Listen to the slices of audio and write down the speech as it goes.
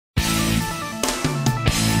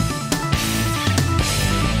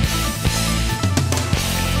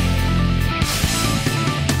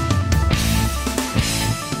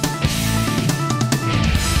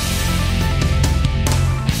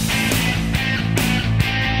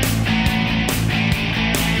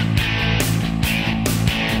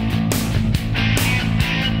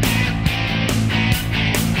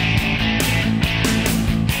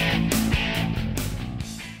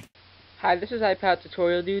Hi, this is iPod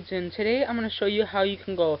Tutorial Dudes, and today I'm going to show you how you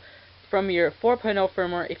can go from your 4.0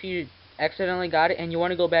 firmware if you accidentally got it and you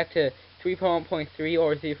want to go back to 3.1.3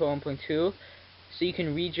 or 3.1.2, so you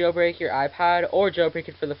can re-jailbreak your iPod or jailbreak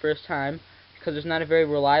it for the first time, because there's not a very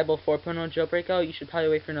reliable 4.0 jailbreak out. You should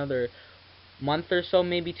probably wait for another month or so,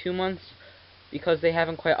 maybe 2 months, because they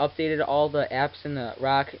haven't quite updated all the apps in the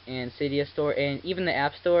Rock and Cydia store and even the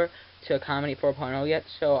App Store to accommodate 4.0 yet.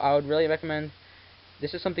 So I would really recommend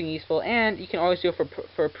this is something useful, and you can always do it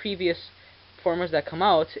for previous firmwares that come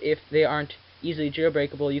out. If they aren't easily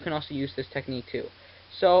jailbreakable, you can also use this technique too.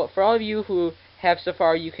 So for all of you who have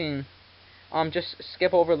Safari, you can just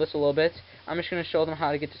skip over this a little bit. I'm just going to show them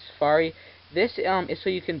how to get to Safari. This is so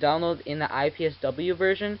you can download in the IPSW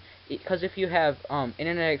version, because if you have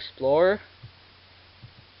Internet Explorer,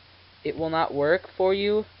 it will not work for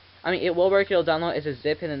you. I mean, it will work, it'll download as a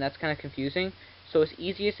zip, and then that's kind of confusing. So it's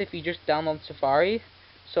easiest if you just download Safari.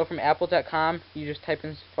 So from apple.com, you just type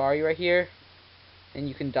in Safari right here, and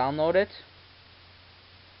you can download it.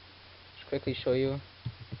 Just quickly show you.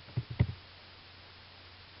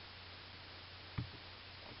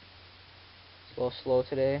 It's a little slow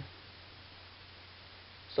today.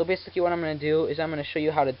 So basically what I'm going to do is I'm going to show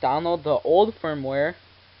you how to download the old firmware,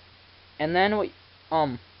 and then once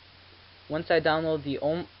you download the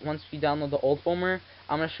old firmware,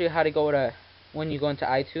 I'm going to show you how to go to, when you go into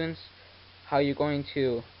iTunes, how you're going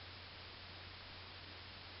to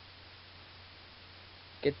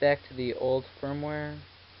get back to the old firmware.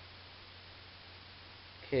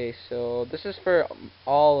 Okay, so this is for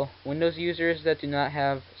all Windows users that do not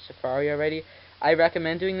have Safari already. I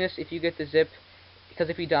recommend doing this if you get the zip, because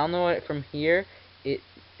if you download it from here, it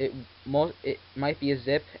might be a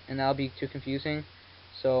zip, and that'll be too confusing.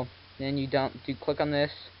 So then you click on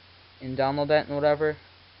this and download that and whatever.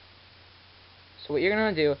 So what you're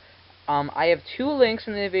gonna do, I have two links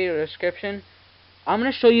in the video description. I'm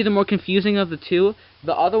gonna show you the more confusing of the two.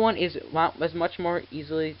 The other one is much more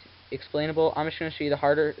easily explainable. I'm just gonna show you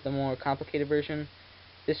the more complicated version.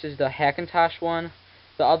 This is the Hackintosh one.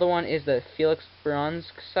 The other one is the Felix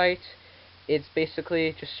Bruns site. It's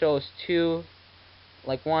basically just shows two,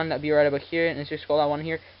 like one that'd be right about here, and as you scroll down one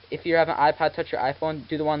here. If you have an iPod Touch or iPhone,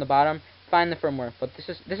 do the one on the bottom. Find the firmware. But this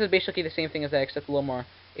is basically the same thing as that, except a little more.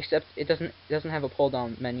 Except it doesn't have a pull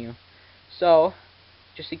down menu. So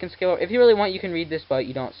just so you can scale. If you really want, you can read this, but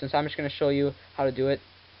you don't, since I'm just going to show you how to do it.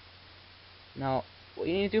 Now, what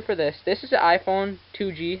you need to do for this is the iPhone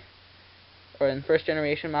 2G, or in first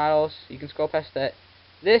generation models. You can scroll past that.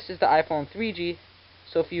 This is the iPhone 3G.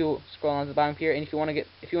 So if you scroll on to the bottom here, and if you want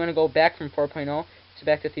to go back from 4.0 to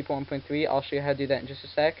back to 3.1.3, I'll show you how to do that in just a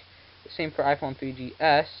sec. The same for iPhone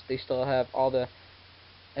 3GS. They still have all the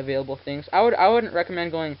available things. I wouldn't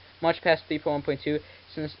recommend going much past 3.1.2,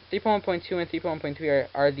 since 3.1.2 and 3.1.3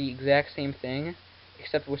 are the exact same thing,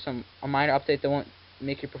 except with a minor update that won't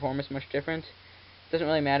make your performance much different. It doesn't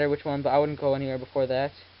really matter which one, but I wouldn't go anywhere before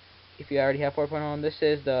that if you already have 4.0. And this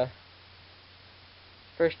is the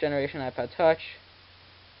first generation iPod Touch,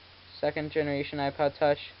 second generation iPod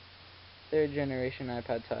Touch, third generation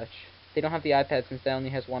iPod Touch. They don't have the iPad since that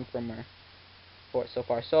only has one firmware for it so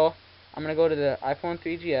far. So I'm going to go to the iPhone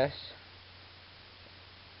 3GS.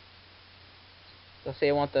 They'll say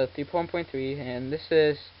I want the 3.1.3, and this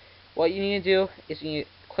is what you need to do is you need to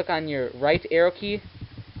click on your right arrow key,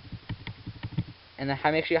 and then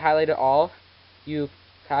make sure you highlight it all. You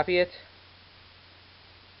copy it,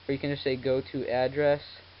 or you can just say go to address,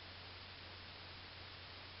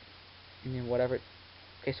 and then whatever.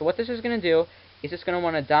 Okay, so what this is going to do is it's going to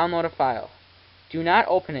want to download a file. Do not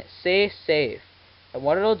open it. Say save. And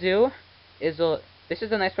what it'll do is this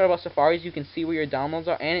is the nice part about Safari, is you can see where your downloads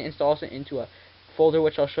are, and it installs it into a folder,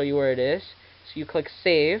 which I'll show you where it is. So you click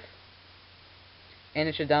save, and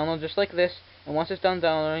it should download just like this. And once it's done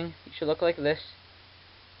downloading, it should look like this.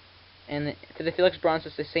 And for the Felix Bruns,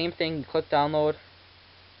 it's the same thing. You click download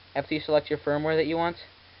after you select your firmware that you want.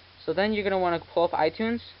 So then you're going to want to pull up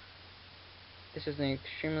iTunes. This is an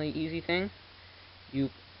extremely easy thing. You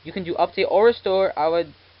can do update or restore. I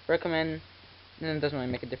would recommend, and it doesn't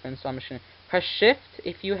really make a difference, so I'm just going to press shift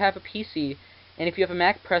if you have a PC, and if you have a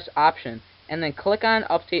Mac, press option, and then click on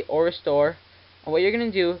update or restore. And what you're going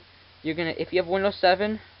to do, if you have Windows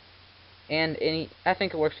 7 and I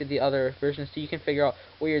think it works with the other versions too, you can figure out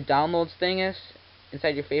where your downloads thing is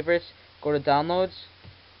inside your favorites. Go to downloads,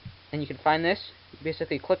 and you can find this. You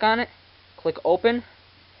basically click on it, click open,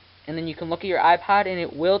 and then you can look at your iPod, and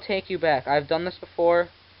it will take you back. I've done this before,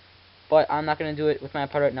 but I'm not going to do it with my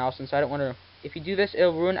iPod right now, since I don't want to. If you do this,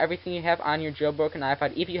 it'll ruin everything you have on your jailbroken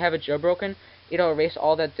iPod. If you have it jailbroken, it'll erase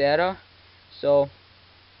all that data. So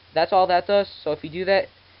that's all that does. So if you do that,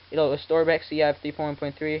 it'll restore back. See, I have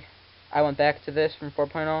 3.1.3. I went back to this from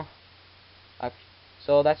 4.0.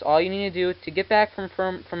 So that's all you need to do to get back from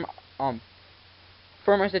firmwares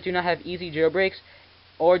that do not have easy jailbreaks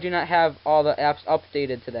or do not have all the apps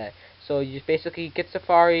updated to that. So you just basically get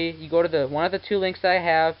Safari, you go to one of the two links that I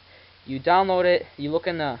have, you download it, you look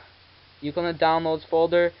in the downloads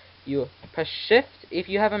folder, you press shift if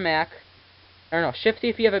you have a Mac, or no, shift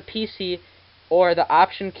if you have a PC, or the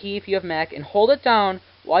option key if you have Mac, and hold it down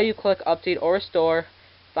while you click update or restore,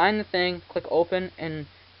 find the thing, click open, and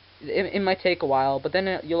it might take a while, but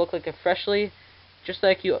then you'll look like a freshly, just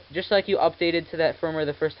like you updated to that firmware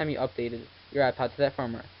the first time you updated your iPod to that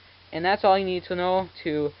firmware. And that's all you need to know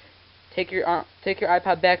to take your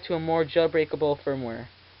iPod back to a more jailbreakable firmware.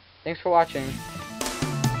 Thanks for watching.